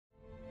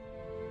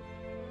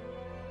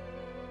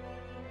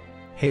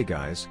Hey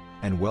guys,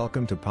 and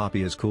welcome to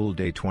Poppy is Cool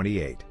Day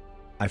 28.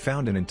 I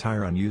found an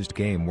entire unused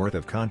game worth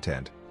of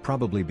content,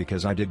 probably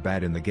because I did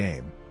bad in the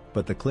game,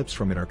 but the clips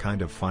from it are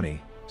kind of funny,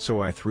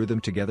 so I threw them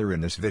together in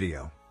this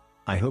video.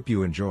 I hope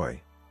you enjoy.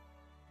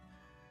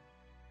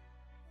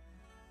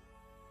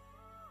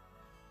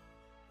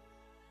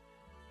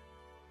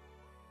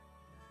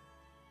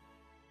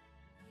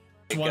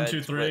 Hey One, guys,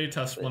 two, three.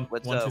 Test one.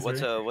 What's One, two,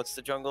 three. what's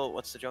the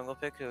jungle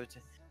pick?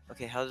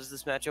 Okay, how does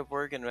this matchup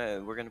work? And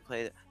we're gonna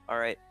play. All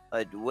right.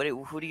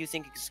 Who do you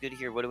think is good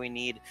here? What do we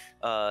need?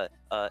 Yeah.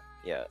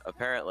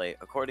 Apparently,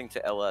 according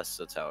to LS,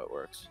 that's how it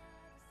works.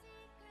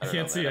 I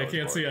can't see. I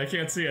can't see. I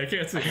can't see. I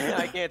can't see.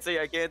 I can't see.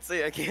 I can't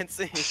see. I can't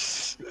see.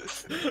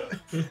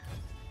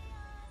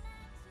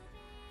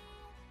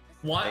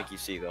 What? Thank you,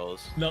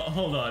 seagulls. No,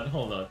 hold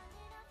on.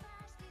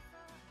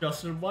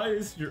 Justin, why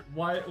is your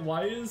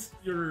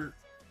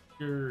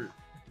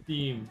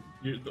theme,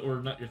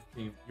 or not your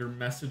theme, your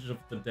message of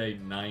the day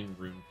 9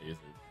 rune pages?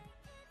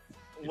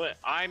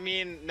 I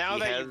mean, now He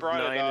that has you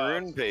brought it 9 up,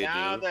 rune pages.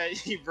 I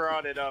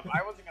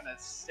wasn't gonna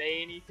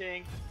say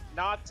anything,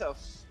 not to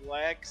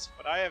flex,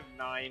 but I have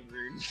 9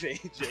 rune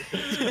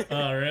pages.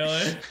 Oh,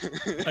 really?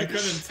 I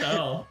couldn't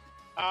tell.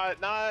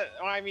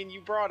 I mean,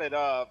 you brought it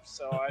up,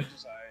 so I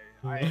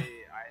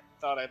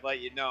thought I'd let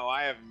you know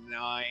I have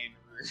 9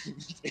 rune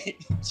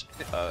pages.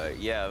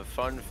 Yeah.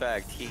 Fun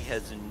fact: he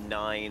has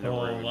 9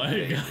 Oh rune my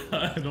pages.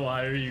 god!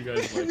 Why are you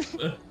guys like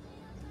this?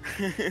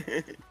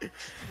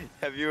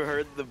 Have you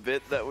heard the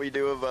bit that we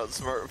do about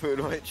smart food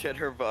white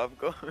cheddar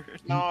popcorn?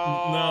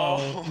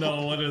 No.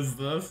 No. What is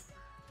this?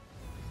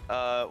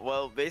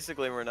 Well,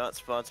 basically, we're not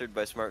sponsored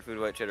by Smart Food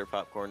White Cheddar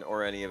Popcorn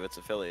or any of its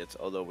affiliates,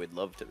 although we'd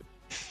love to.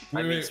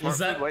 I mean, Smart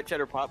Food White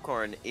Cheddar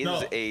Popcorn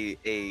is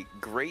a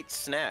great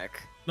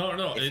snack. No,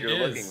 if it you're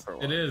looking for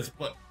one. It is,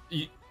 but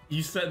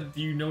you said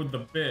you know the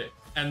bit,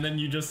 and then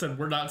you just said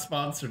we're not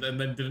sponsored, and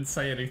then didn't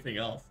say anything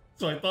else.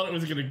 So I thought it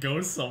was gonna go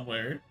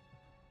somewhere.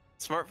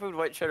 Smart Food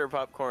White Cheddar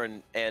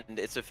Popcorn and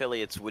its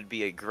affiliates would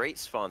be a great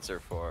sponsor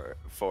for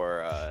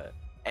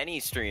any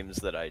streams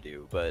that I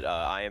do, but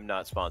I am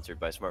not sponsored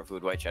by Smart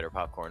Food White Cheddar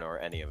Popcorn or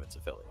any of its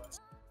affiliates.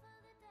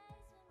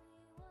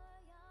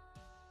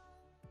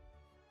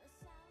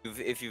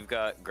 If you've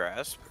got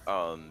Grasp,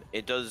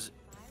 it does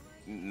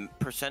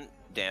percent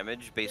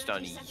damage based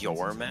on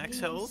your max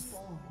health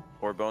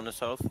or bonus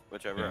health,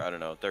 whichever. Yeah. I don't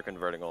know. They're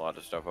converting a lot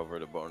of stuff over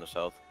to bonus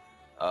health.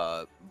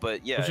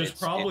 But yeah, which is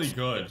probably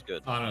it's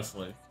good.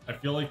 Honestly, I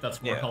feel like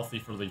that's more healthy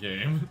for the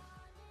game.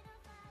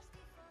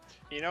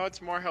 You know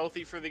what's more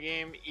healthy for the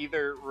game?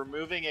 Either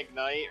removing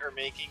Ignite or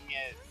making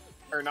it,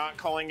 or not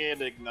calling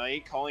it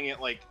Ignite, calling it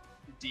like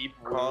Deep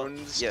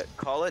Wounds. Yeah,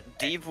 call it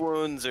Deep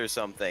Wounds or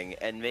something,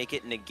 and make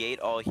it negate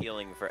all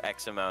healing for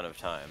X amount of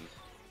time.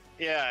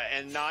 Yeah,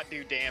 and not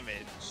do damage.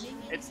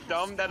 It's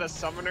dumb that a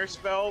summoner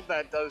spell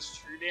that does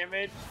true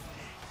damage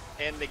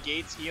and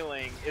negates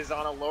healing is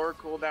on a lower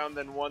cooldown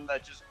than one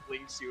that just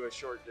blinks you a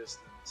short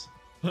distance.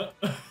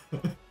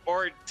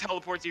 Or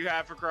teleports you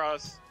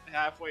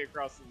halfway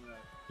across the map.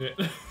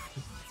 Yeah.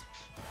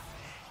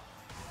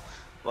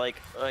 like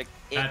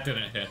that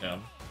didn't hit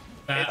him.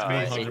 That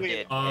it did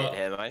hit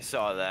him. I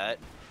saw that.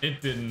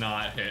 It did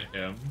not hit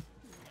him.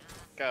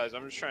 Guys,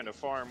 I'm just trying to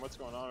farm. What's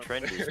going on?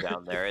 Trent is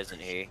down there, isn't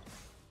he?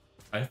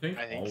 I think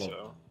so. Of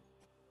them.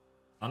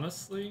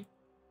 Honestly.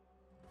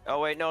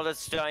 Oh wait, no,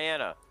 that's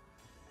Diana.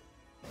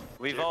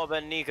 We've all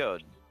been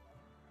Nico'd.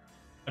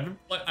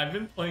 I've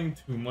been playing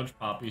too much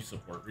Poppy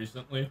support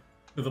recently,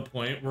 to the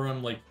point where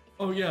I'm like,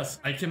 oh yes,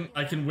 I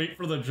can wait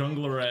for the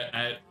jungler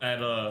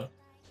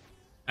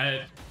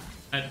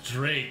at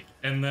Drake,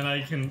 and then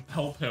I can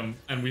help him,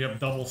 and we have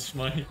double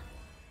smite.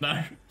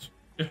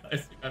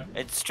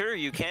 It's true,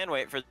 you can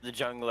wait for the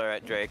jungler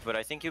at Drake, but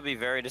I think you'll be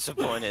very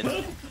disappointed.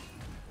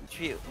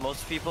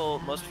 Most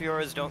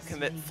viewers don't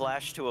commit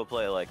flash to a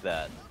play like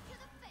that.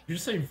 Did you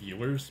say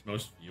viewers?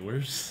 Most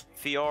viewers?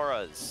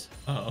 Fioras.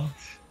 Oh.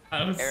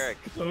 I was Eric.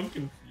 so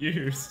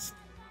confused.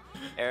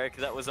 Eric,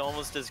 that was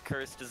almost as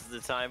cursed as the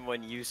time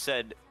when you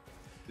said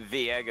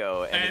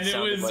Viego, and it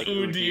was like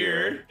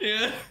Udyr.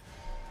 Yeah.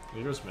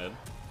 Udyr's mid.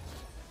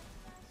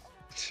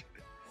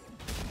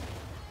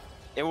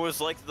 It was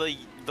like the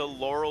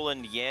Laurel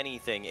and Yanny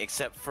thing,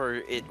 except for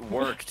it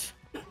worked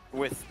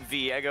with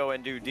Viego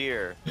and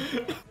Udyr.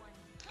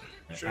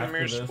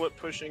 Dreamer split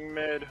pushing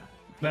mid.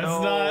 That's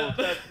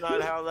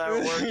not how that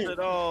works at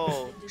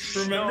all.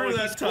 Remember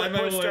that time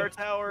I went our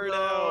tower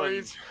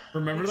down.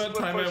 Remember that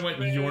time I went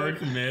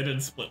York mid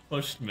and split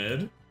pushed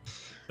mid?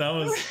 That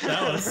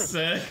was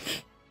sick.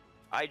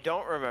 I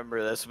don't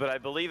remember this, but I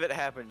believe it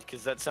happened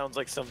because that sounds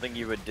like something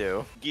you would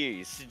do.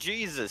 Geese,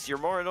 Jesus, you're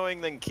more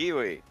annoying than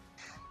Kiwi.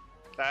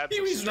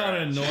 Kiwi's not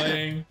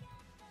annoying.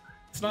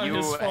 It's not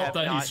his fault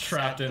that he's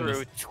trapped in this.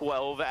 Through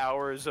 12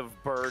 hours of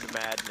bird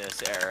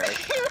madness,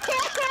 Eric.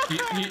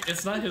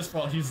 It's not his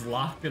fault. He's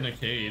locked in a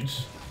cage.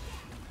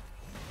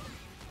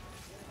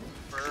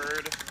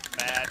 Bird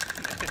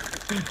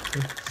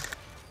madness.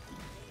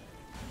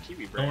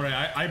 Don't worry,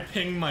 I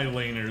ping my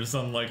laners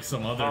unlike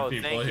some other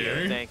people thank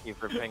here. Thank you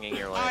for pinging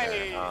your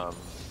laner.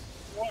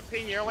 What,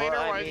 ping your laner?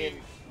 Well,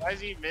 Why is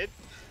he mid?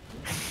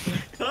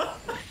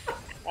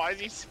 Why is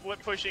he split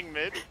pushing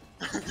mid?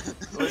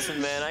 Listen,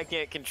 man, I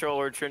can't control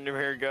where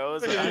Tryndamere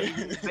goes.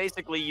 He's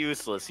basically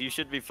useless. You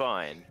should be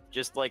fine.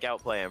 Just like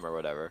outplay him or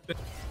whatever.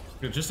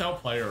 Just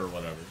outplay her or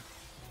whatever.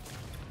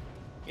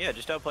 Yeah,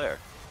 just outplay her.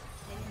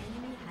 An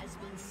enemy has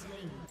been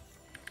slain.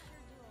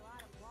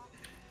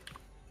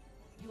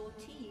 Your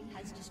team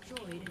has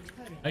destroyed a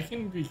turret. I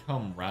can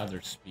become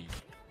rather speedy,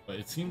 but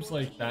it seems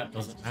like that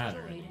doesn't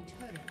matter.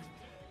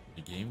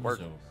 The game is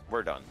over.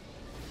 We're done.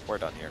 We're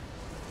done here.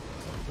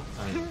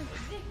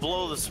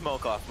 Blow the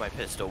smoke off my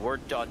pistol. We're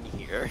done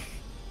here.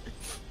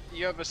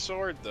 You have a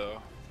sword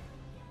though.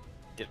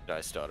 Did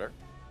I stutter?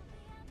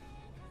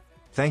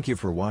 Thank you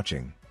for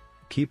watching.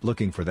 Keep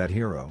looking for that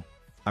hero.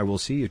 I will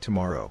see you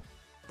tomorrow.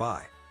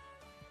 Bye.